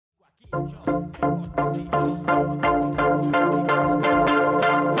I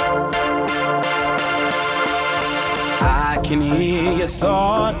can hear your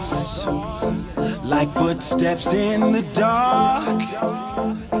thoughts like footsteps in the dark.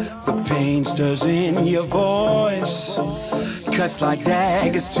 The pain stirs in your voice, cuts like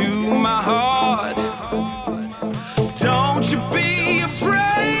daggers to my heart. Don't you be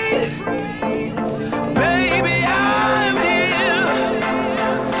afraid, baby, I'm here.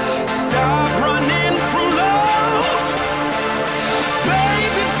 Stop running from love,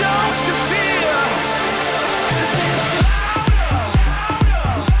 baby, don't you fear. 'Cause it's louder,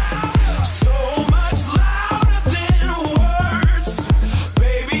 so much louder than words.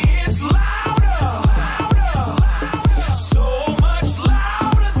 Baby, it's louder, so much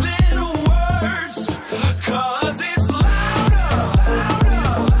louder than words. 'Cause it's louder,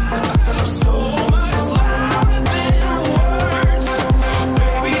 so much louder than words.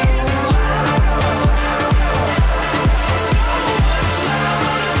 Baby, it's louder, so much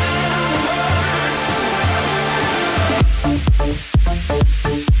louder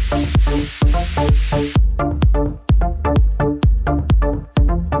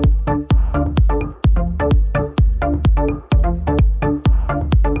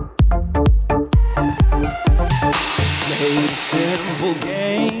Play a simple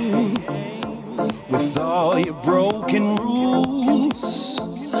game with all your broken rules.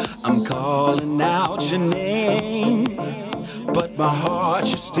 I'm calling out your name, but my heart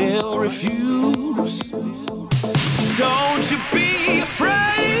you still refuse.